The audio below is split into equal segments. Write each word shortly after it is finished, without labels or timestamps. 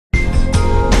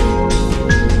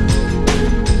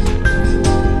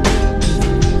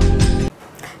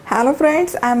Hello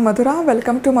friends, I am Madhura.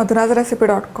 Welcome to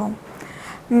MadhurasRecipe.com.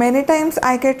 Many times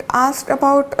I get asked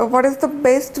about what is the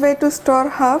best way to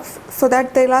store herbs so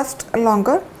that they last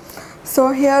longer.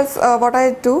 So here's what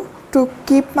I do to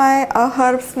keep my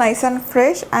herbs nice and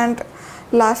fresh and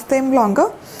last them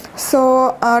longer.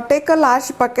 So take a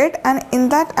large bucket and in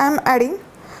that I am adding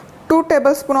 2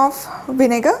 tablespoons of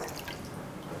vinegar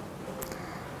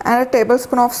and a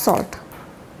tablespoon of salt.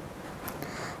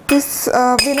 This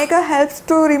vinegar helps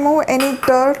to remove any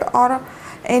dirt or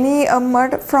any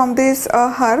mud from these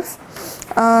herbs.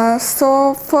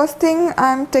 So first thing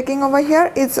I am taking over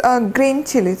here is green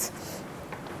chilies.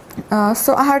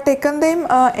 So I have taken them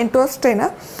into a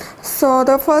strainer. So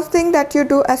the first thing that you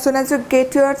do as soon as you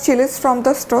get your chilies from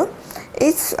the store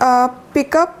is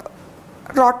pick up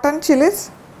rotten chilies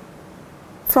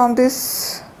from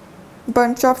this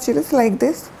bunch of chilies like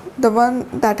this, the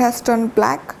one that has turned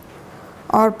black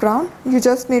or brown. You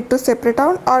just need to separate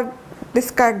out or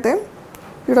discard them.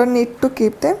 You don't need to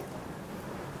keep them,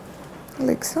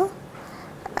 like so.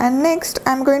 And next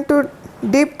I am going to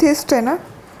dip this strainer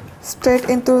straight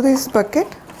into this bucket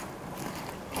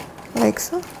like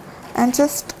so, and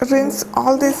just rinse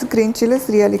all these green chilies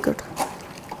really good.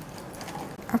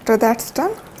 After that's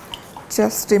done,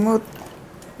 just remove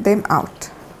them out.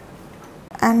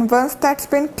 And once that's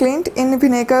been cleaned in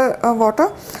vinegar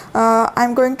water,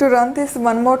 I'm going to run this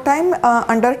one more time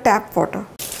under tap water.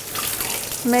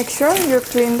 Make sure you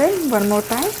clean them one more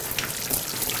time.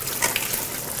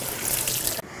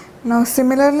 Now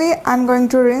similarly, I'm going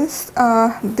to rinse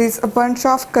this bunch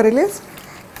of curry leaves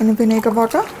in vinegar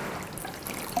water.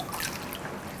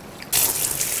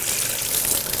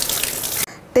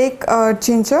 Take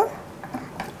ginger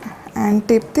and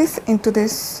dip this into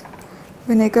this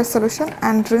vinegar solution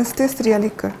and rinse this really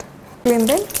good. Clean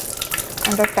them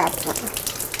under tap water.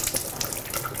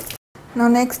 Now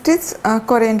next is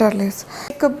coriander leaves.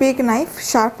 Take a big knife,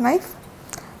 sharp knife,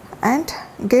 and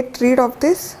get rid of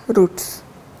these roots.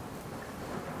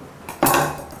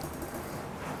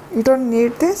 You don't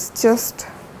need this, just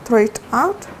throw it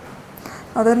out.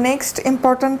 Now the next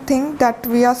important thing that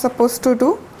we are supposed to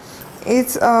do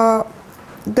is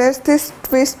there's this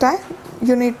twist tie.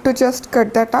 You need to just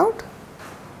cut that out.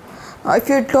 If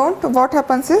you don't, what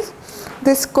happens is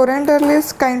this coriander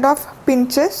leaves kind of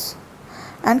pinches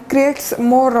and creates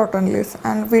more rotten leaves,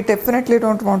 and we definitely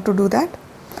don't want to do that.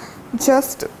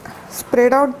 Just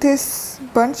spread out this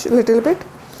bunch a little bit,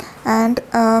 and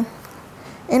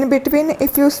in between,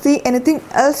 if you see anything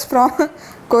else from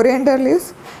coriander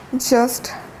leaves,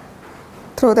 just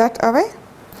throw that away.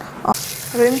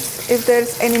 Rinse if there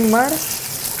is any mud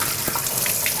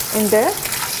in there.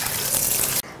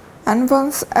 And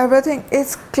once everything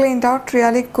is cleaned out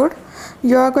really good,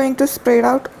 you are going to spread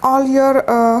out all your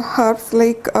herbs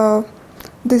like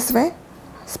this way,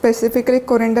 specifically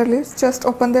coriander leaves. Just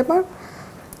open them up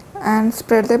and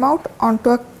spread them out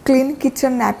onto a clean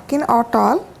kitchen napkin or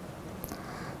towel,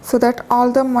 so that all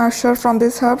the moisture from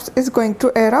these herbs is going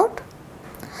to air out.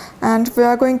 And we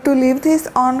are going to leave this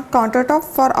on countertop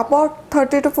for about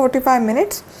 30 to 45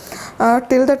 minutes.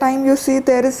 Till the time you see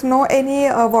there is no any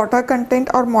water content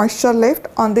or moisture left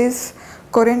on these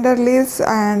coriander leaves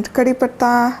and curry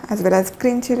patta as well as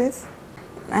green chilies.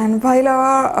 And while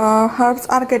our herbs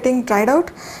are getting dried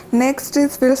out, next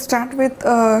is we'll start with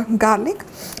garlic.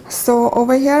 So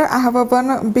over here I have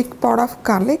one big pot of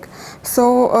garlic.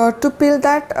 So to peel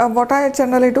that, what I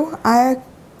generally do, I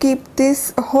keep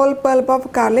this whole bulb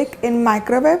of garlic in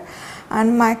microwave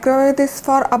and microwave this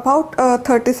for about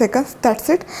 30 seconds. That's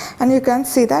it. And you can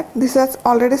see that this has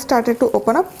already started to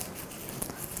open up.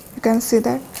 You can see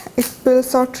that it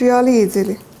peels out really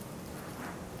easily.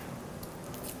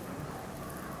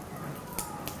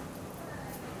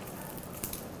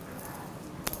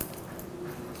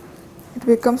 It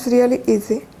becomes really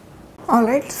easy.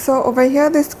 Alright, so over here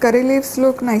these curry leaves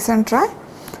look nice and dry.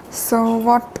 So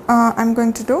what I'm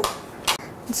going to do,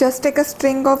 just take a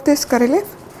string of this curry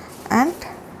leaf and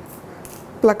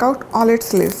pluck out all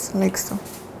its leaves like so.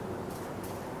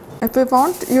 If you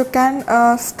want, you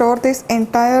can store this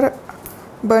entire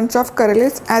bunch of curry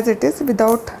leaves as it is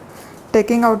without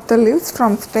taking out the leaves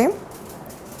from stem.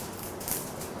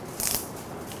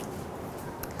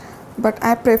 But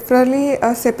I preferably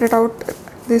separate out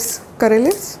this curry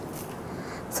leaves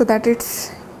so that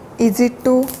it's easy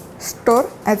to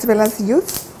store as well as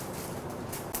use.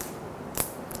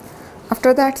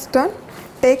 After that's done,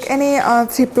 take any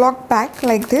Ziploc bag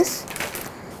like this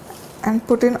and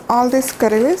put in all these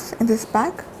curry leaves in this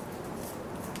bag.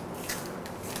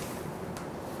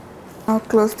 Now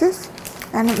close this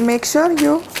and make sure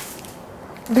you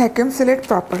vacuum seal it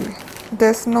properly.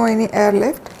 There's no any air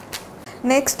left.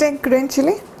 Next, take green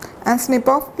chili and snip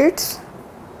off its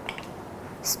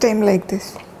stem like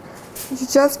this. You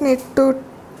just need to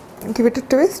give it a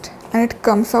twist and it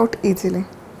comes out easily.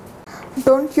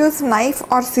 Don't use knife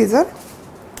or scissor.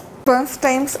 Once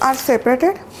stems are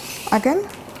separated, again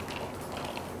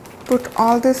put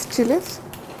all these chilies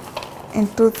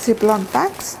into Ziploc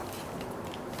bags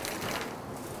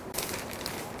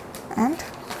and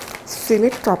seal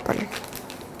it properly.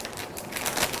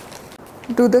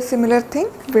 Do the similar thing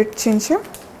with ginger.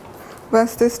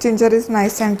 Once this ginger is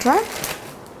nice and dry,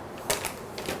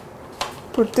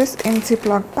 put this in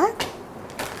Ziploc bag.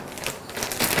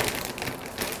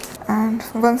 And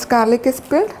once garlic is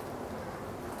peeled,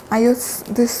 I use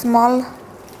this small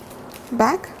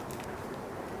bag.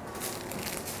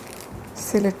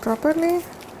 Seal it properly.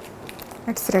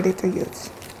 It's ready to use.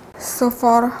 So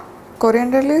for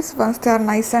coriander leaves, once they are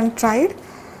nice and dried,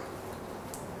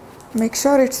 make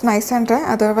sure it's nice and dry,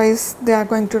 otherwise they are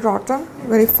going to rot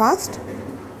very fast.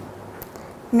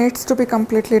 Needs to be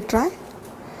completely dry.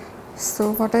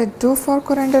 So what I do for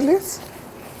coriander leaves,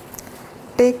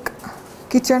 take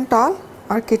kitchen towel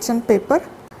or kitchen paper.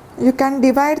 You can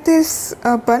divide this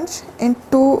bunch in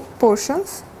 2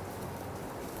 portions.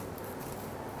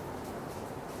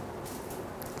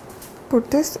 Put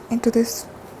this into this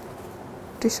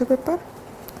tissue paper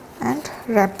and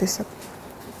wrap this up.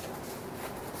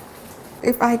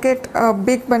 If I get a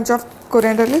big bunch of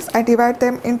coriander leaves, I divide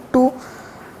them in 2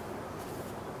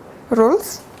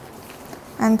 rolls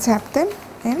and zap them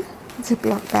in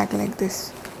Ziploc bag like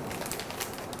this.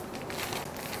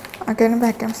 Again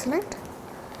vacuum seal it.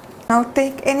 Now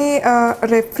take any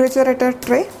refrigerator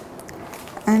tray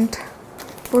and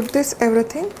put this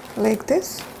everything like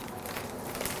this.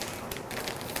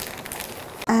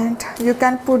 And you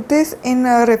can put this in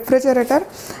a refrigerator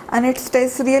and it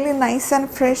stays really nice and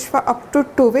fresh for up to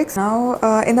 2 weeks. Now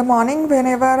in the morning,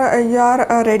 whenever you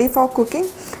are ready for cooking,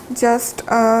 just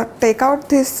take out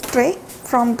this tray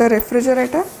from the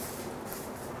refrigerator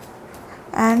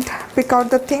and pick out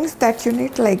the things that you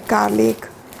need, like garlic,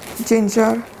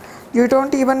 ginger. You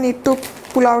don't even need to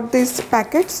pull out these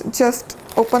packets, just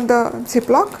open the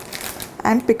Ziploc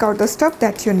and pick out the stuff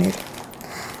that you need.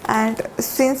 And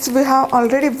since we have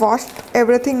already washed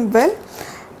everything well,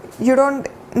 you don't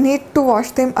need to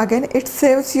wash them again. It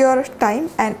saves your time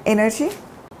and energy.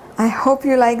 I hope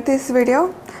you like this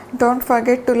video. Don't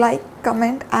forget to like,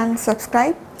 comment and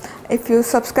subscribe. If you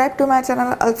subscribe to my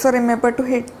channel, also remember to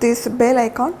hit this bell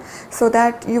icon so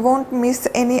that you won't miss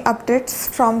any updates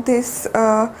from this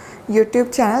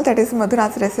YouTube channel, that is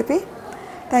Madhura's Recipe.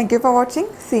 Thank you for watching.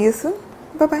 See you soon.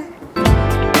 Bye bye.